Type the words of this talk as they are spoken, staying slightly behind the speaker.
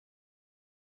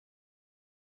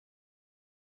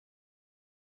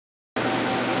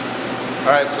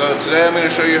Alright, so today I'm going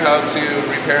to show you how to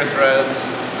repair threads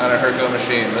on a Hurco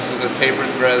machine. This is a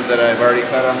tapered thread that I've already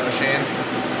cut on the machine,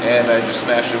 and I just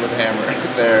smashed it with a hammer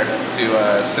there to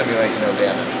simulate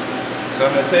damage. So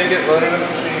I'm going to take it, load it in the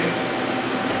machine.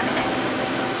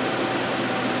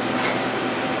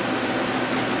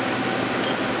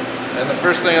 And the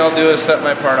first thing I'll do is set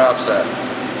my part offset.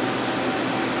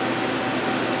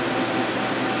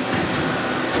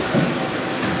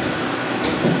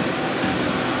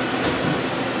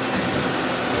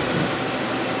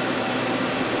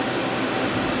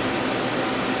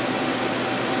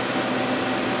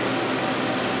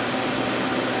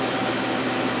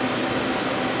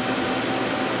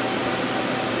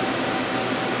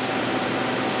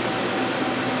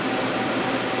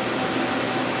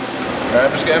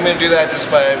 I'm going to do that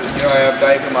just by, I have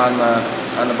dicum on the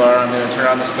bar. I'm going to turn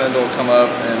on the spindle, come up,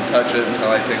 and touch it until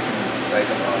I take some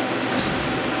dicum off.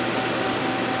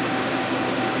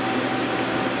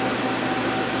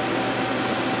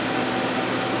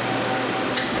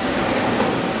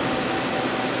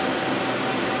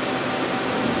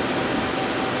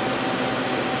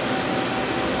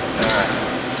 Alright,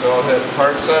 so I'll hit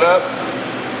part setup,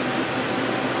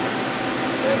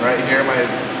 and right here my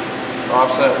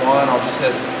offset 1, I'll just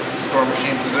hit store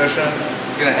machine position.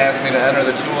 It's going to ask me to enter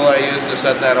the tool I use to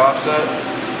set that offset.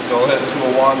 So I'll hit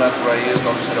tool 1, that's what I use,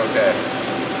 I'll just hit OK.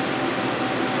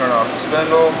 Turn off the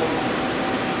spindle.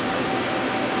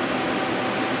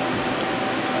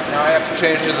 Now I have to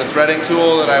change to the threading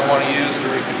tool that I want to use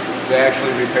to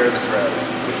actually repair the thread,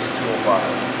 which is tool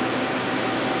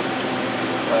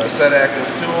 5. Set active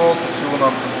tool to tool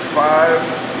number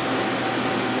 5.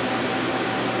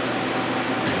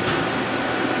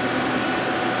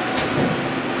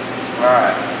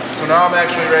 Alright, so now I'm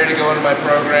actually ready to go into my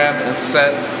program and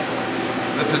set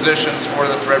the positions for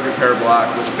the thread repair block,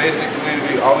 which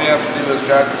basically all we have to do is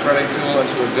jog the threading tool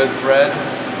into a good thread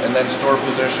and then store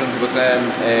positions within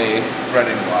a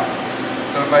threading block.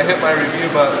 So if I hit my review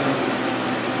button,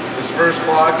 this first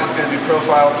block is going to be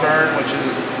profile turn, which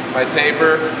is my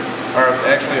taper, or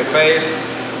actually a face,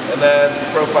 and then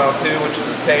profile 2, which is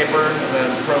a taper, and then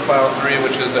profile 3,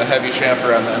 which is a heavy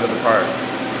chamfer on the end of the part.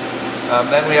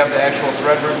 Then we have the actual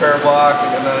thread repair block,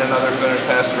 and then another finish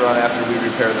pass-through on after we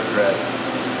repair the thread.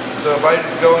 So if I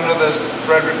go into this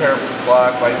thread repair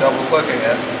block by double-clicking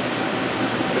it,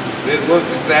 it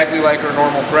looks exactly like our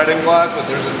normal threading block, but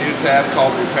there's a new tab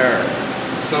called Repair.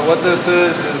 So what this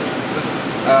is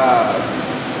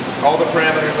all the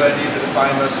parameters that I need to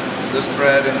define this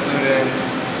thread, including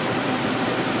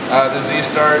the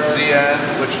Z-start, Z-end,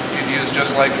 which you'd use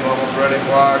just like a normal threading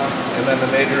block, and then the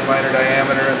major and minor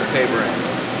diameter and the tapering.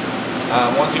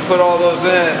 Once you put all those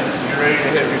in, you're ready to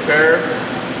hit repair,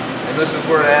 and this is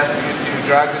where it asks you to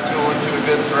jog the tool into a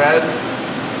good thread,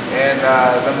 and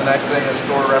then the next thing is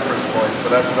store reference point. So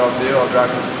that's what I'll do. I'll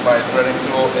jog my threading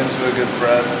tool into a good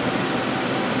thread.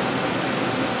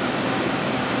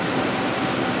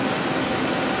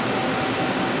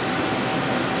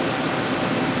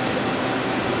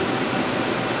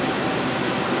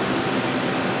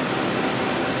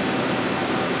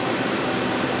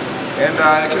 And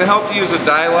it can help you use a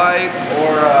die light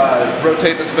or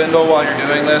rotate the spindle while you're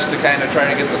doing this to kind of try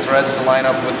to get the threads to line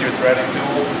up with your threading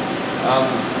tool.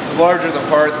 The larger the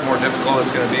part, the more difficult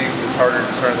it's going to be because it's harder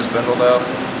to turn the spindle though.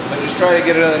 But just try to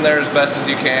get it in there as best as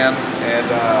you can, and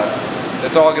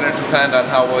it's all going to depend on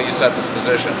how well you set this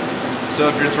position. So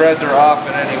if your threads are off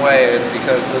in any way, it's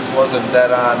because this wasn't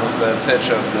dead on with the pitch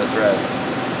of the thread.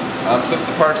 Since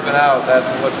the part's been out,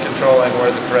 that's what's controlling where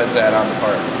the thread's at on the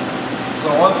part. So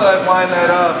once I've lined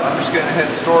that up, I'm just going to hit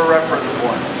store reference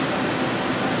points.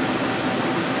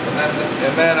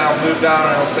 And then I'll move down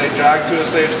and I'll say jog to a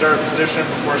safe start position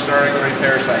before starting the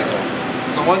repair cycle.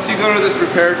 So once you go to this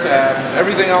repair tab,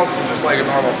 everything else is just like a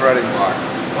normal threading block.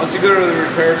 Once you go to the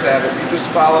repair tab, if you just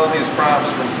follow these prompts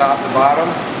from top to bottom,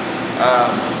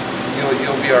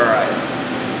 you'll be alright.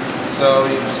 So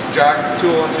you just jog the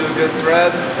tool into a good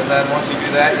thread, and then once you do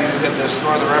that, you hit the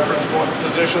store the reference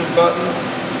positions button.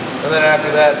 And then after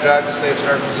that, jog the safe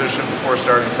start position before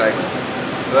starting cycle.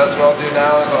 So that's what I'll do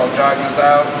now is I'll jog this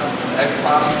out, X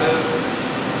positive.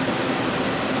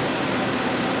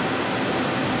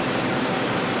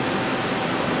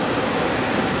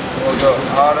 We'll go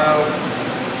auto,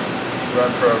 run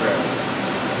program.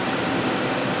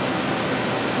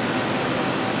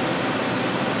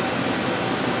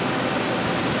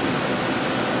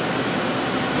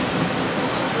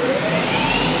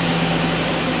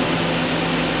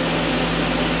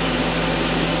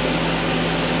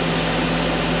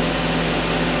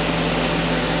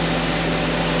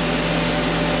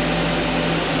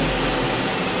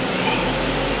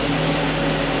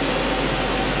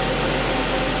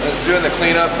 doing the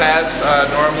cleanup pass,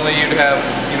 normally you'd have,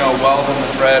 you know, weld in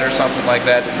the thread or something like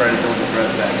that to try to build the thread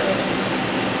back up.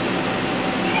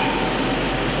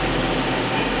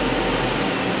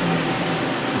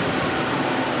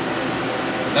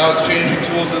 Now it's changing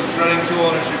tools to the threading tool,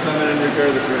 and it should come in and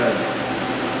repair the thread.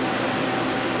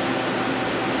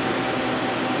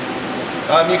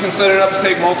 You can set it up to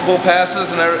take multiple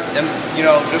passes, and you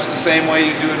know, just the same way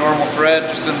you do a normal thread,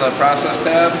 just in the process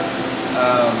tab.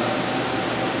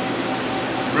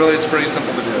 Really, it's pretty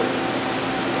simple to do.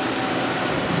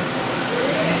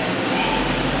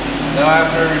 Now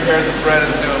after I repaired the thread,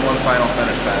 it's doing one final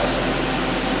finish pass.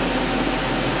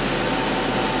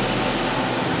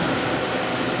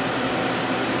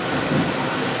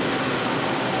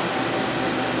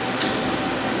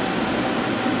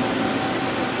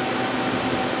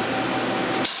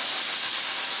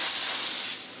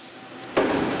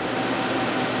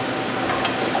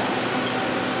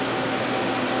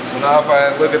 So now if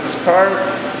I look at this part,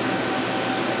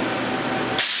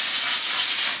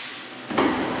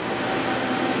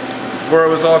 before it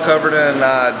was all covered in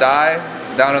dye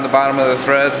down in the bottom of the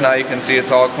threads, now you can see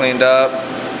it's all cleaned up.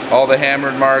 All the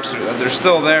hammered marks, they're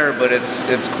still there, but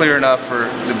it's clear enough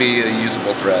to be a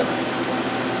usable thread.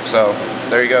 So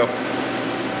there you go.